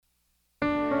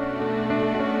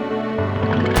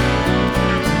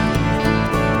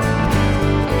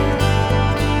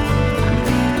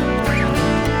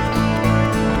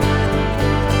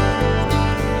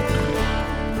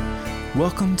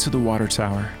to The Water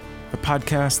Tower, a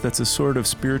podcast that's a sort of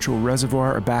spiritual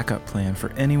reservoir or backup plan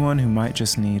for anyone who might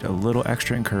just need a little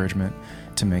extra encouragement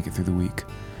to make it through the week.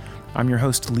 I'm your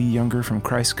host, Lee Younger from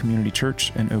Christ Community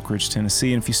Church in Oak Ridge,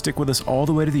 Tennessee, and if you stick with us all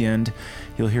the way to the end,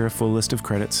 you'll hear a full list of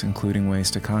credits, including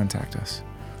ways to contact us.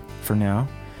 For now,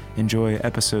 enjoy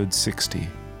episode 60,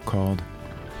 called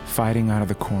Fighting Out of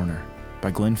the Corner by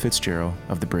Glenn Fitzgerald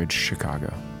of The Bridge,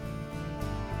 Chicago.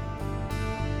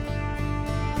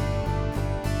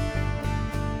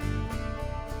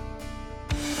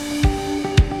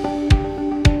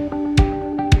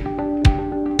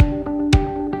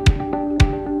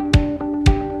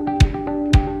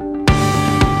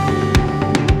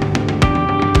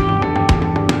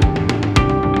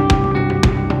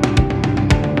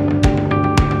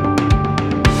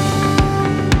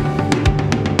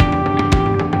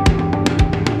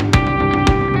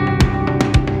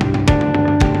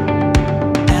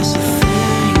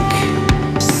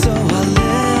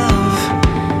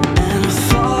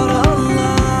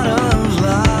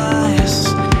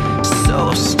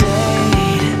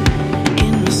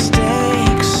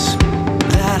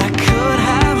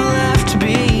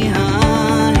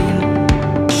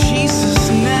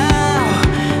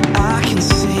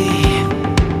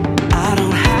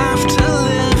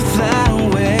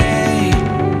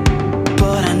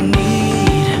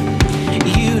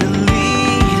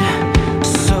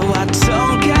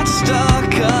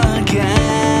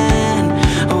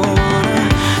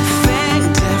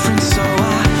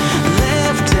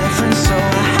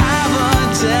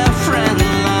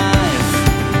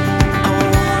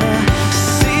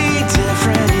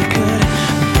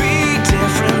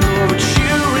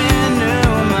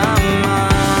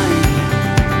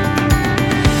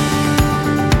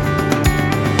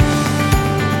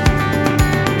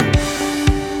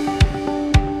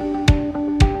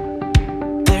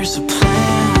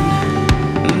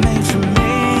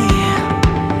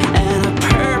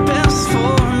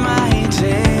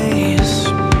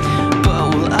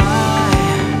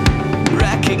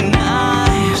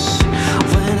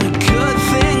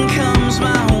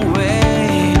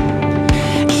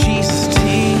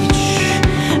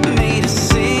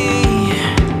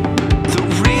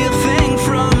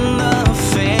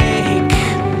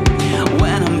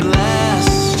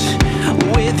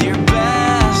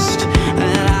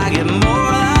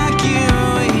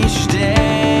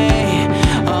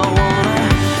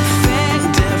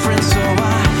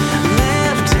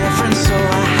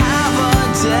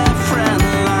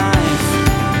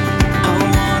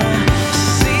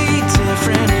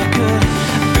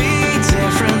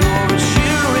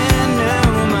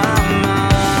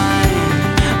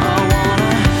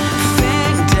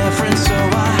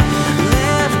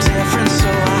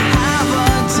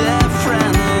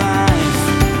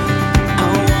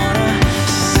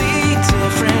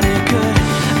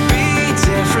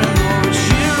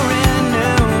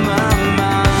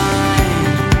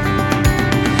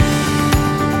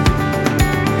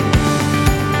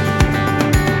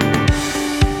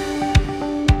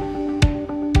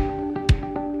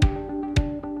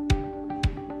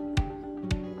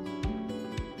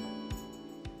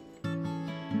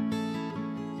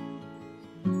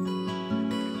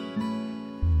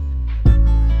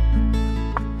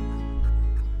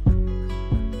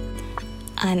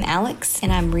 I'm Alex,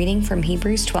 and I'm reading from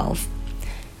Hebrews 12.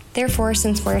 Therefore,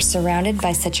 since we're surrounded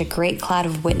by such a great cloud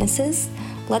of witnesses,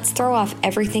 let's throw off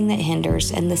everything that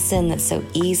hinders and the sin that so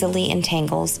easily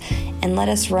entangles, and let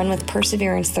us run with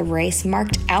perseverance the race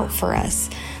marked out for us.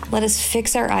 Let us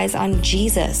fix our eyes on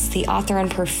Jesus, the author and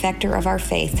perfecter of our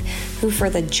faith, who for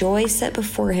the joy set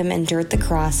before him endured the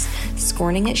cross,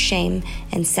 scorning its shame,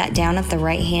 and sat down at the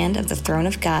right hand of the throne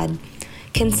of God.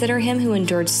 Consider him who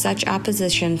endured such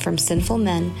opposition from sinful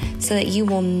men, so that you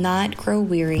will not grow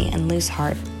weary and lose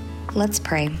heart. Let's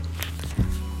pray.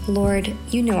 Lord,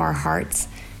 you know our hearts.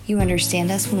 You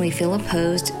understand us when we feel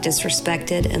opposed,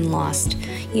 disrespected, and lost.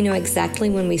 You know exactly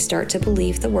when we start to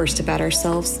believe the worst about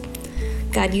ourselves.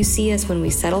 God, you see us when we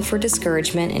settle for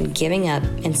discouragement and giving up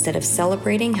instead of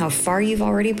celebrating how far you've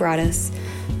already brought us.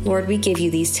 Lord, we give you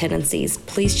these tendencies.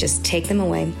 Please just take them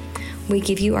away. We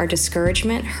give you our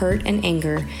discouragement, hurt, and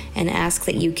anger, and ask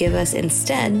that you give us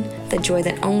instead the joy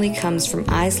that only comes from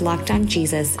eyes locked on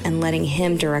Jesus and letting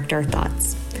him direct our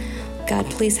thoughts. God,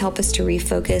 please help us to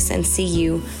refocus and see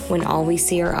you when all we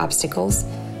see are obstacles.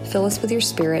 Fill us with your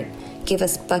spirit. Give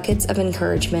us buckets of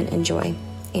encouragement and joy.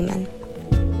 Amen.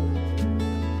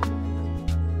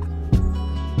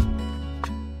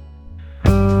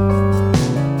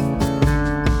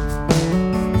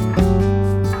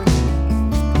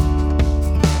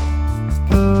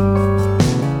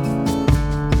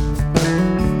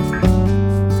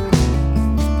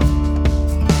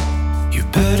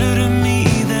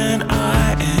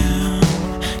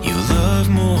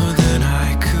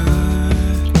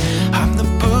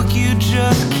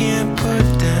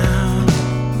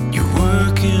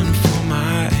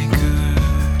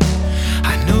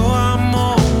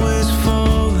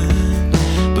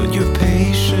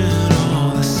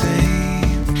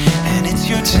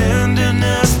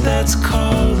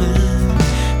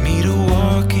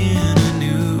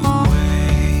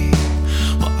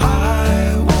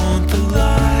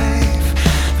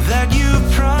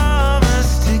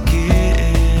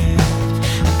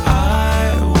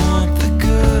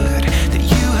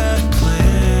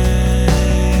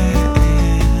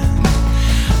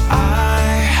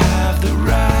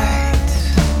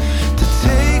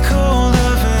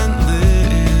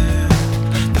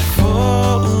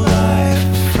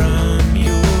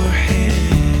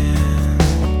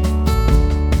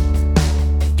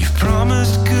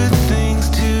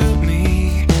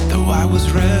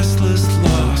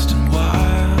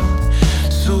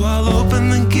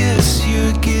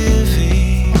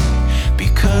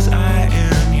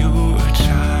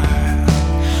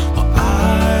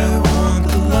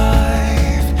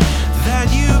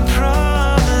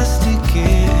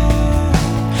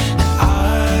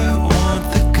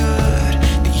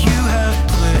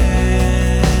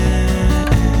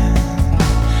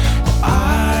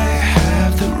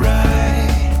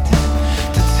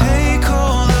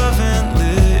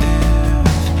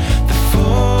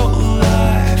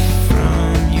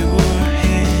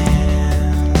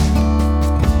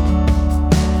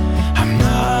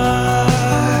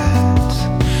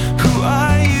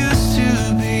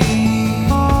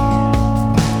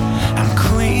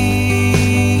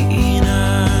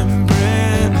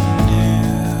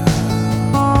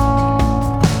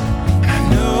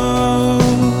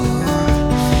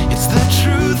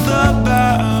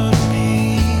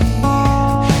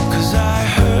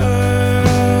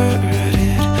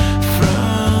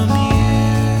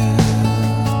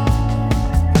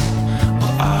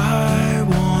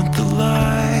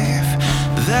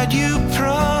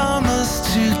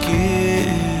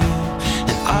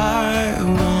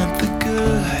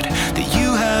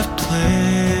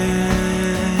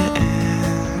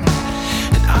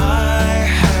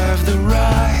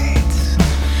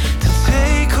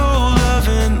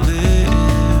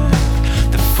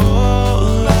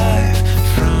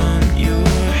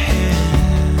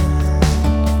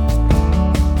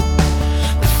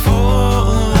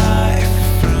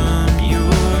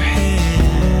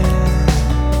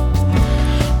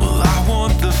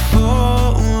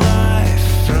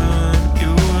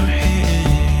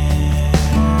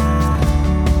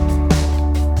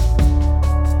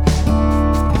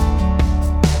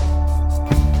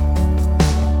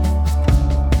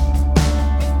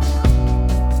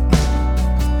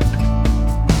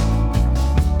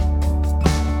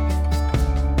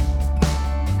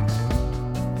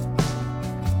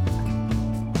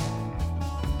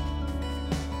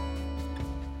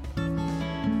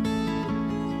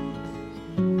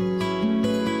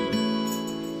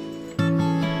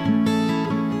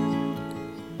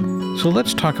 So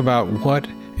let's talk about what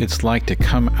it's like to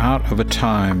come out of a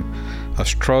time of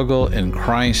struggle and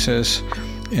crisis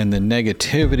and the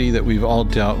negativity that we've all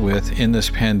dealt with in this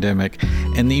pandemic,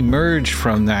 and emerge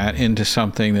from that into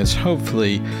something that's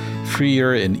hopefully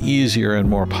freer and easier and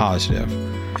more positive.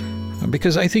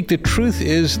 Because I think the truth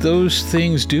is those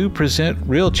things do present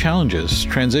real challenges.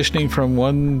 Transitioning from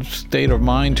one state of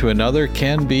mind to another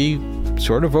can be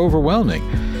sort of overwhelming.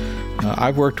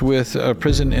 I've worked with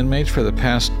prison inmates for the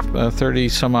past 30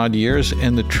 some odd years,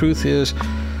 and the truth is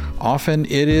often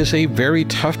it is a very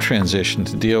tough transition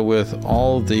to deal with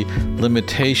all the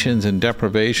limitations and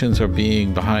deprivations of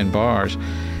being behind bars,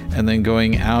 and then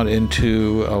going out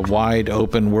into a wide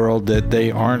open world that they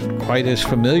aren't quite as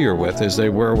familiar with as they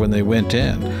were when they went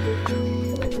in.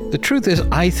 The truth is,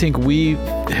 I think we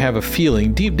have a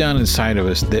feeling deep down inside of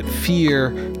us that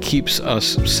fear keeps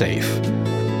us safe.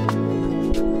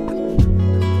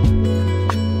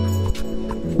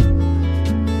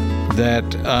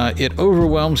 That it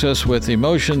overwhelms us with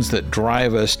emotions that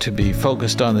drive us to be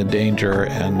focused on the danger,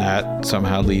 and that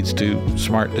somehow leads to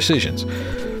smart decisions.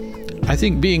 I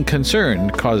think being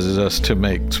concerned causes us to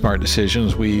make smart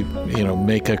decisions. We,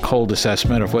 make a cold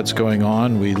assessment of what's going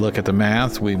on. We look at the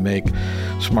math. We make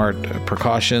smart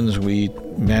precautions. We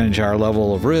manage our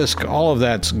level of risk. All of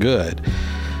that's good.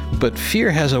 But fear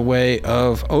has a way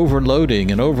of overloading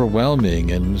and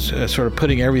overwhelming and sort of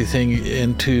putting everything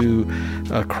into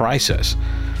a crisis.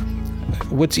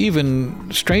 What's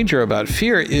even stranger about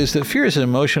fear is that fear is an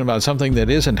emotion about something that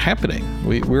isn't happening.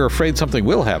 We're afraid something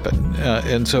will happen.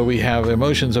 And so we have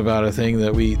emotions about a thing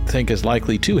that we think is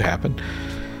likely to happen.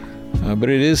 But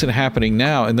it isn't happening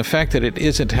now. And the fact that it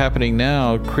isn't happening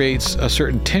now creates a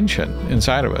certain tension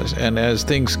inside of us. And as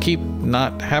things keep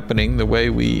not happening the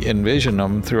way we envision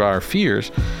them through our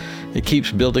fears, it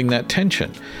keeps building that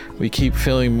tension. We keep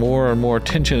feeling more and more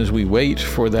tension as we wait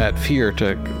for that fear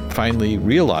to finally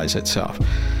realize itself.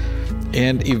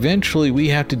 And eventually we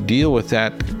have to deal with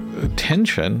that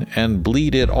tension and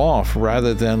bleed it off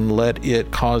rather than let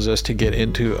it cause us to get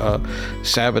into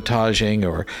sabotaging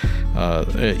or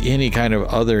any kind of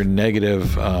other negative,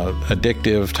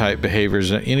 addictive type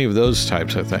behaviors, any of those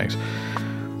types of things.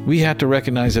 We have to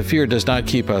recognize that fear does not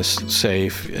keep us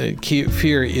safe.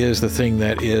 Fear is the thing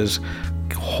that is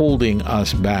holding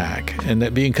us back, and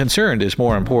that being concerned is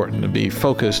more important, to be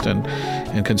focused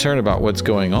and concerned about what's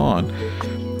going on.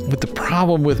 But the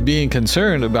problem with being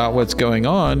concerned about what's going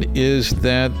on is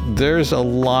that there's a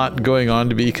lot going on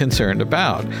to be concerned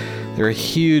about. There are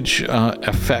huge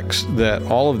effects that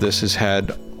all of this has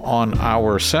had on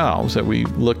ourselves, that we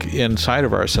look inside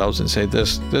of ourselves and say,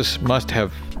 this must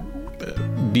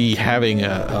be having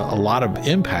a lot of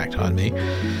impact on me.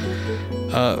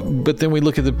 But then we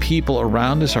look at the people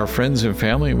around us, our friends and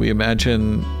family, and we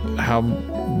imagine how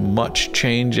much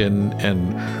change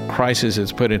and crisis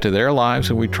it's put into their lives,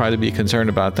 and we try to be concerned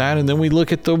about that. And then we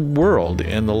look at the world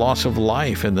and the loss of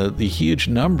life and the huge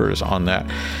numbers on that.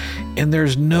 And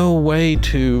there's no way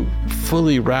to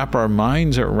fully wrap our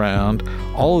minds around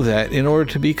all of that in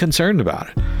order to be concerned about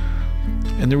it.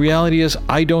 And the reality is,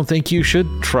 I don't think you should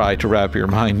try to wrap your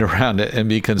mind around it and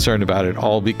be concerned about it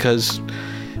all, because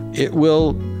it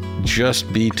will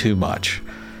just be too much.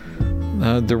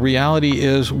 The reality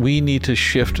is we need to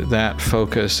shift that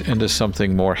focus into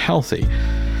something more healthy.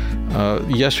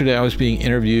 Yesterday I was being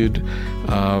interviewed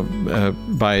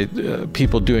by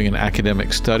people doing an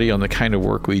academic study on the kind of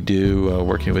work we do,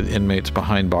 working with inmates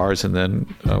behind bars and then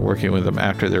working with them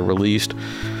after they're released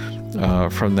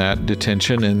from that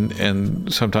detention,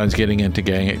 and sometimes getting into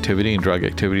gang activity and drug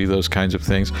activity, those kinds of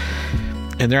things.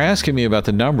 And they're asking me about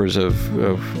the numbers of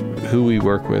who we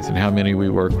work with and how many we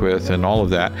work with and all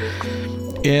of that.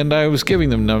 And I was giving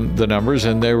them the numbers,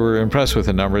 and they were impressed with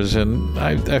the numbers. And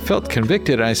I felt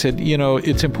convicted. I said,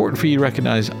 it's important for you to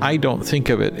recognize I don't think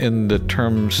of it in the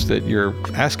terms that you're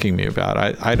asking me about.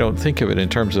 I don't think of it in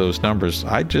terms of those numbers.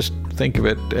 I just think of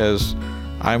it as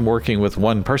I'm working with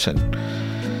one person.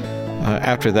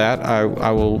 After that, I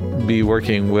will be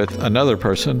working with another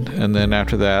person, and then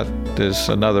after that, there's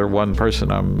another one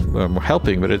person I'm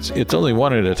helping, but it's only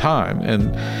one at a time.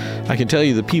 And I can tell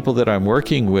you the people that I'm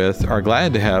working with are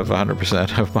glad to have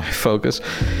 100% of my focus.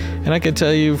 And I can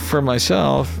tell you for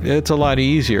myself, it's a lot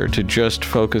easier to just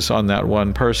focus on that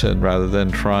one person rather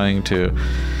than trying to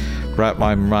wrap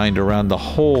my mind around the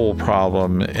whole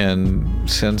problem and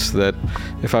sense that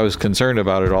if I was concerned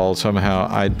about it all, somehow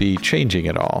I'd be changing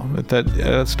it all. But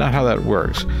that's not how that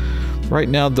works. Right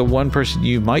now, the one person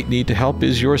you might need to help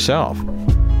is yourself.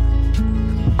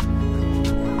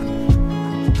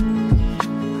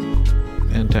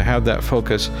 And to have that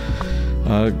focus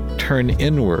turn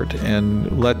inward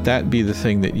and let that be the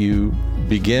thing that you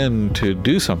begin to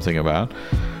do something about.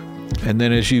 And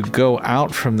then as you go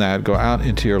out from that, go out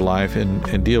into your life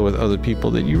and deal with other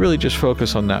people, that you really just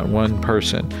focus on that one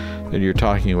person that you're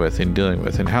talking with and dealing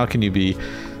with, and how can you be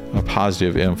a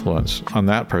positive influence on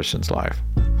that person's life.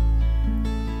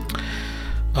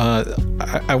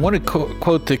 I want to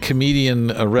quote the comedian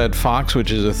Red Fox,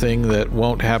 which is a thing that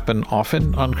won't happen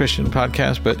often on Christian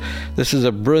podcasts, but this is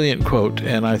a brilliant quote,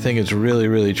 and I think it's really,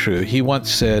 really true. He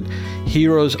once said,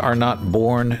 "Heroes are not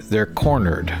born, they're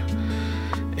cornered."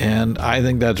 And I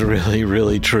think that's really,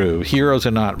 really true. Heroes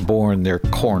are not born, they're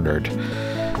cornered.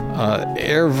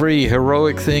 Every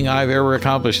heroic thing I've ever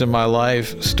accomplished in my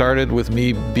life started with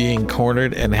me being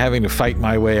cornered and having to fight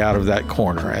my way out of that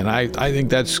corner. And I think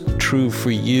that's true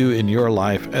for you in your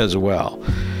life as well.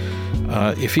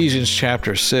 Ephesians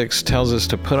chapter 6 tells us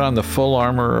to put on the full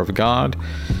armor of God.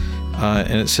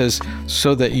 And it says,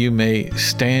 so that you may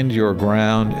stand your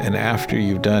ground, and after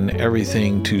you've done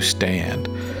everything, to stand.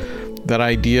 That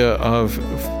idea of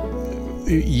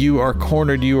you are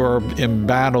cornered, you are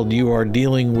embattled, you are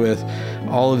dealing with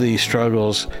all of these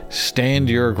struggles. Stand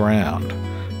your ground.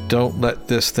 Don't let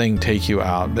this thing take you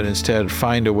out, but instead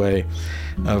find a way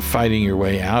of fighting your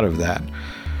way out of that.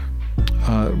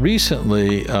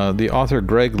 Recently, the author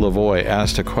Greg Lavoie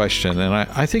asked a question, and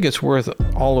I think it's worth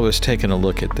all of us taking a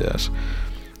look at this.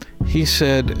 He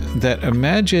said that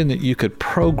imagine that you could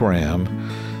program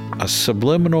a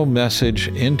subliminal message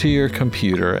into your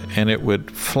computer and it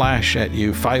would flash at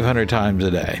you 500 times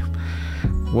a day.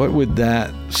 What would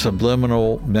that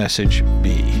subliminal message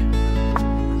be?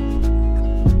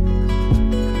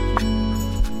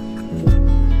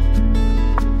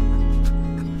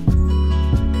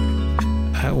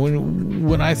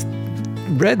 When I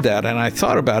read that and I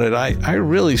thought about it, I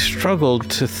really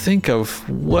struggled to think of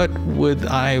what would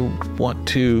I want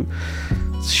to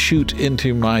shoot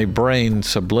into my brain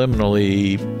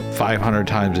subliminally 500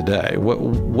 times a day.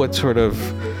 What sort of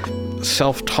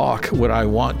self-talk would I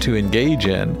want to engage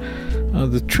in?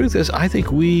 The truth is, I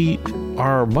think we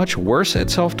are much worse at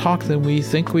self-talk than we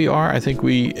think we are. I think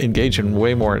we engage in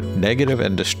way more negative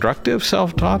and destructive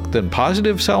self-talk than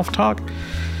positive self-talk.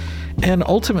 And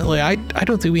ultimately, I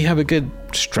don't think we have a good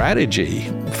strategy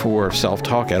for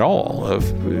self-talk at all.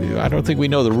 I don't think we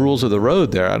know the rules of the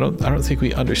road there. I don't think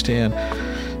we understand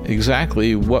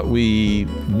exactly what we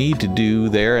need to do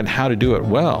there and how to do it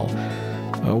well.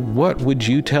 What would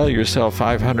you tell yourself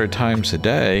 500 times a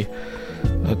day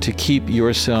to keep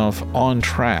yourself on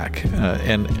track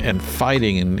and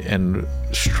fighting and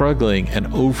struggling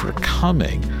and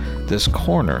overcoming this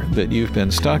corner that you've been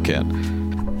stuck in?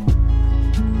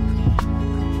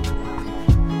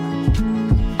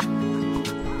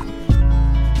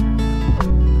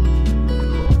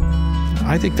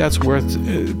 I think that's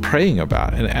worth praying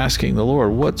about and asking the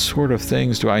Lord, what sort of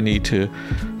things do I need to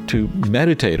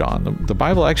meditate on? The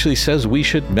Bible actually says we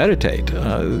should meditate.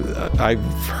 I've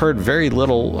heard very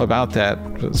little about that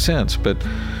since, but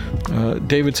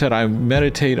David said, I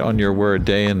meditate on your word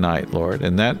day and night, Lord.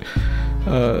 And that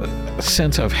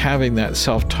sense of having that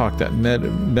self-talk, that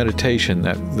meditation,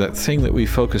 that thing that we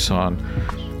focus on,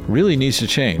 really needs to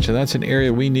change. And that's an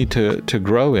area we need to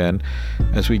grow in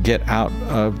as we get out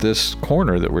of this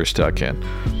corner that we're stuck in.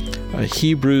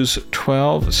 Hebrews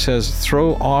 12 says,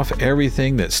 throw off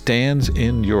everything that stands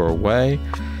in your way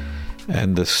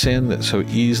and the sin that so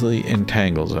easily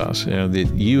entangles us. You know,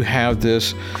 that you have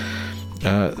this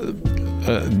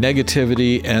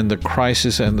negativity and the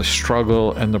crisis and the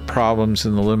struggle and the problems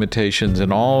and the limitations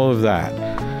and all of that.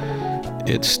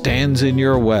 It stands in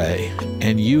your way,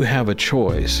 and you have a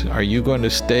choice. Are you going to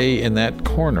stay in that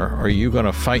corner, or are you going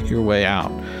to fight your way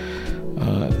out?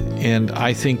 And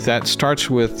I think that starts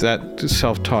with that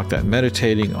self-talk, that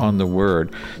meditating on the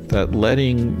Word, that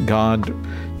letting God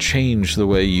change the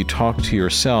way you talk to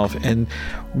yourself. And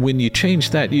when you change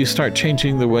that, you start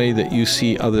changing the way that you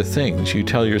see other things. You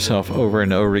tell yourself over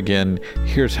and over again,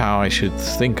 here's how I should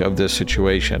think of this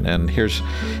situation, and here's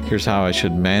how I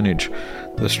should manage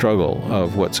the struggle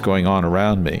of what's going on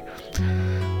around me.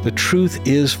 The truth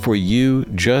is, for you,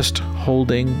 just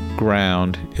holding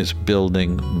ground is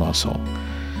building muscle.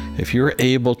 If you're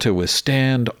able to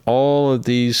withstand all of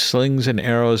these slings and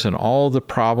arrows and all the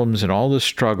problems and all the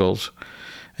struggles,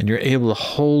 and you're able to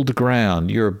hold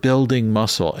ground, you're building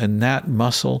muscle, and that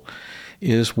muscle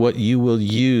is what you will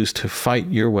use to fight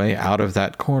your way out of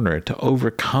that corner, to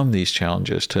overcome these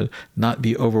challenges, to not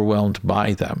be overwhelmed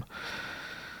by them.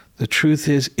 The truth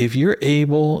is, if you're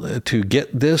able to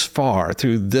get this far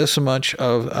through this much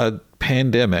of a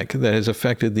pandemic that has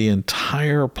affected the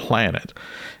entire planet,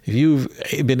 if you've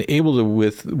been able to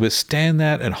withstand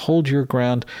that and hold your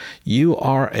ground, you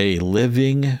are a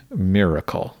living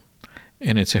miracle.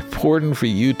 And it's important for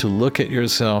you to look at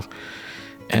yourself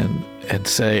and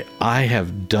say, I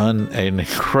have done an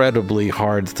incredibly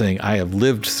hard thing. I have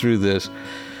lived through this.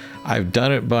 I've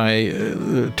done it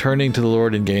by turning to the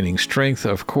Lord and gaining strength.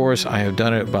 Of course, I have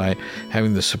done it by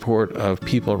having the support of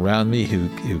people around me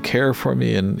who care for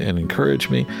me and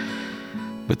encourage me.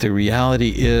 But the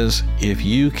reality is, if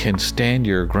you can stand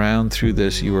your ground through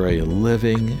this, you are a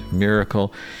living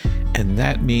miracle. And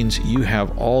that means you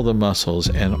have all the muscles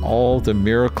and all the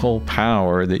miracle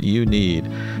power that you need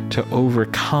to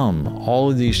overcome all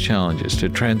of these challenges, to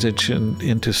transition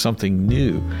into something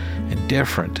new and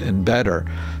different and better,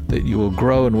 that you will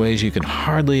grow in ways you can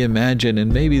hardly imagine.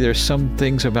 And maybe there's some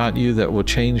things about you that will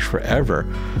change forever.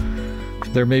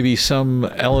 There may be some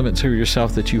elements of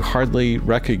yourself that you hardly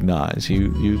recognize. You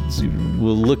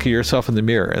will look at yourself in the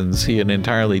mirror and see an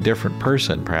entirely different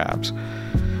person, perhaps.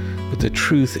 But the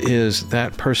truth is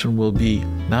that person will be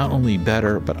not only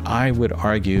better, but I would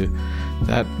argue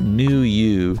that new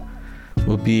you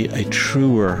will be a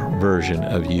truer version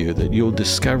of you, that you'll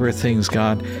discover things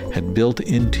God had built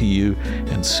into you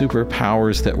and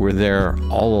superpowers that were there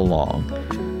all along.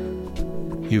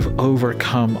 You've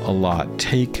overcome a lot.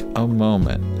 Take a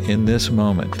moment in this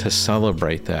moment to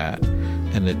celebrate that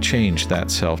and to change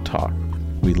that self-talk.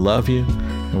 We love you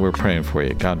and we're praying for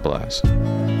you. God bless.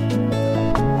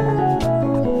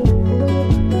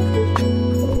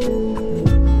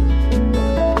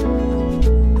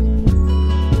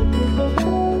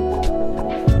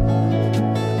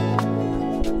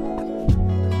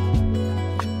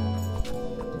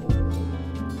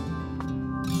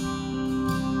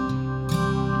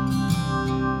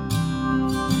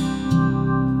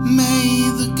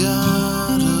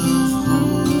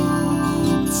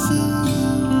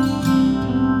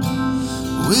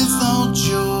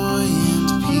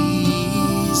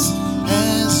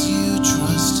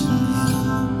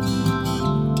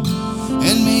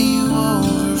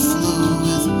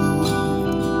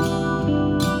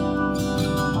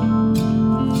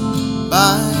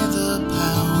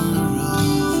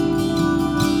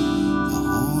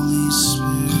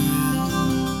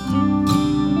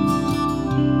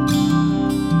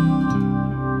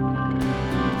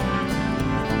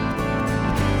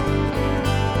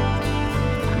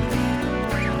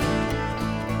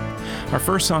 Our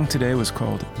first song today was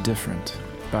called Different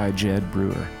by Jed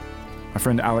Brewer. My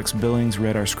friend Alex Billings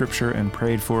read our scripture and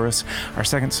prayed for us. Our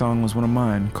second song was one of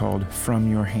mine called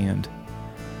From Your Hand.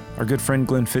 Our good friend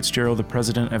Glenn Fitzgerald, the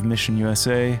president of Mission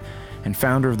USA and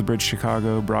founder of the Bridge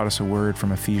Chicago, brought us a word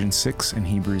from Ephesians 6 and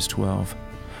Hebrews 12.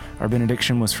 Our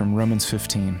benediction was from Romans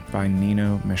 15 by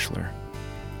Nino Mishler.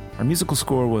 Our musical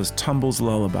score was Tumble's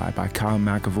Lullaby by Kyle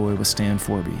McAvoy with Stan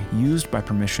Forby, used by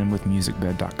permission with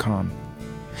musicbed.com.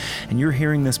 And you're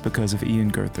hearing this because of Ian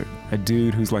Gerthert, a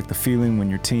dude who's like the feeling when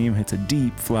your team hits a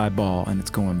deep fly ball and it's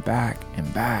going back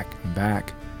and back and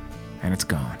back, and it's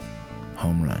gone.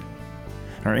 Home run.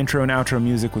 Our intro and outro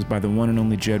music was by the one and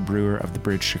only Jed Brewer of the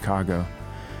Bridge Chicago.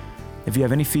 If you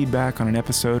have any feedback on an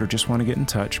episode or just want to get in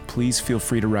touch, please feel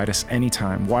free to write us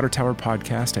anytime,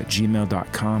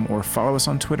 watertowerpodcast@gmail.com, or follow us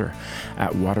on Twitter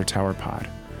 @watertowerpod.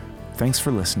 Thanks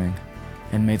for listening,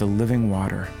 and may the living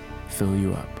water fill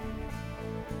you up.